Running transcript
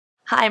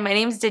Hi, my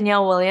name is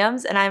Danielle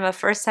Williams, and I'm a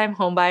first-time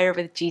homebuyer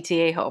with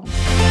GTA Homes.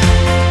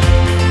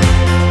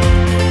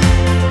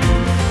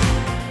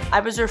 I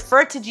was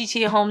referred to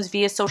GTA Homes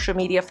via social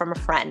media from a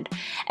friend.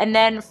 And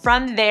then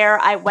from there,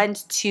 I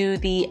went to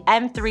the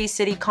M3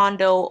 City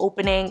Condo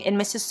opening in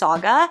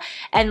Mississauga,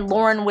 and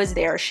Lauren was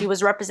there. She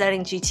was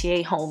representing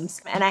GTA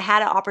Homes. And I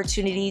had an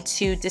opportunity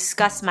to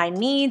discuss my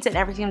needs and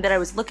everything that I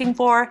was looking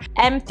for.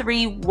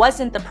 M3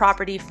 wasn't the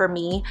property for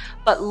me,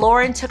 but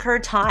Lauren took her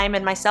time,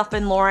 and myself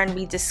and Lauren,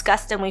 we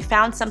discussed and we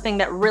found something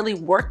that really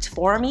worked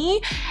for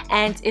me.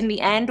 And in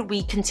the end,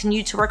 we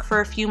continued to work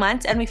for a few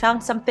months and we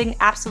found something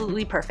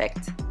absolutely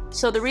perfect.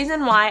 So the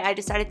reason why I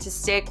decided to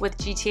stick with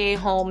GTA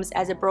Homes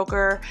as a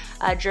broker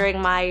during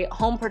my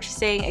home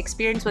purchasing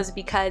experience was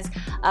because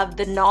of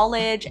the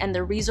knowledge and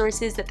the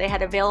resources that they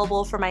had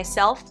available for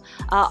myself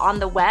on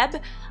the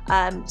web.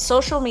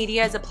 Social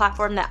media is a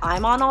platform that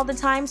I'm on all the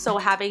time, so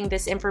having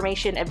this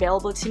information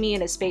available to me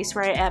in a space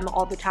where I am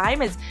all the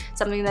time is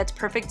something that's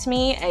perfect to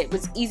me. It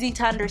was easy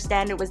to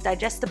understand, it was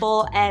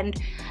digestible,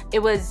 and it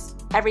was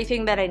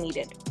everything that I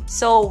needed.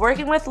 So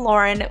working with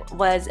Lauren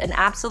was an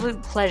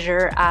absolute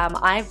pleasure.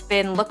 I've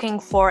been looking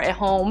for a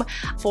home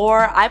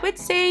for, I would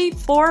say,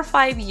 4 or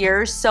 5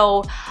 years.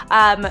 So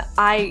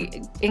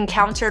I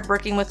encountered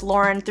working with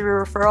Lauren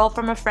through a referral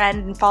from a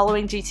friend and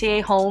following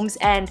GTA Homes,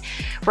 and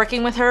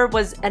working with her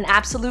was an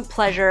absolute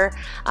pleasure.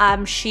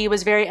 She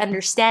was very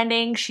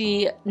understanding.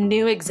 She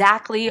knew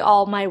exactly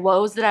all my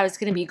woes that I was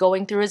going to be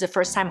going through as a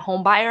first-time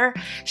home buyer.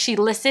 She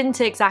listened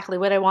to exactly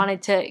what I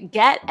wanted to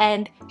get,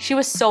 and she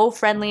was so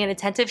friendly and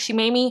attentive. She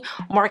made me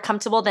more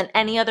comfortable than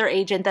any other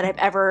agent that I've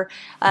ever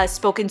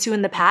spoken to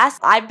in the past.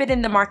 I've been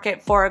in the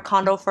market for a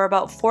condo for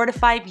about 4 to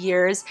 5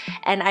 years,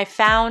 and I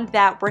found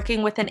that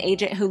working with an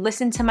agent who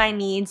listened to my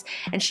needs,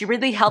 and she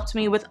really helped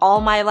me with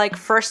all my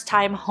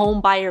first-time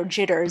home buyer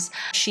jitters.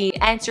 She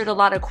answered a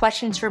lot of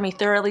questions for me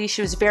thoroughly.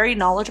 She was very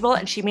knowledgeable,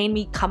 and she made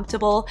me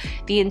comfortable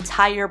the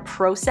entire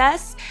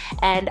process,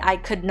 and I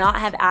could not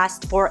have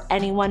asked for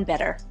anyone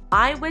better.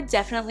 I would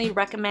definitely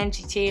recommend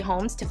GTA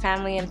Homes to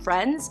family and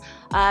friends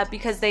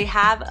because they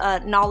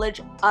have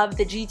knowledge of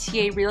the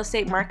GTA real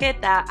estate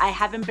market that I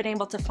haven't been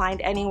able to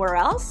find anywhere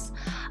else.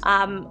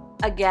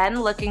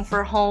 Again, looking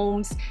for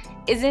homes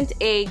isn't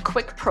a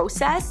quick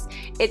process.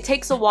 It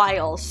takes a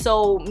while.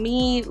 So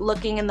me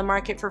looking in the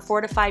market for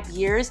 4 to 5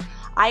 years,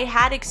 I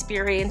had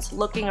experience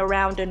looking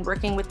around and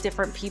working with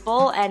different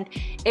people, and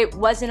it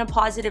wasn't a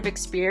positive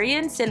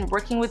experience. And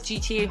working with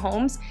GTA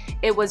Homes,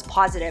 it was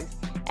positive.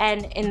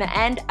 And in the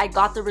end, I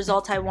got the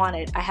result I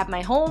wanted. I have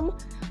my home,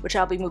 which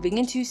I'll be moving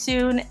into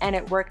soon, and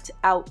it worked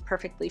out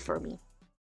perfectly for me.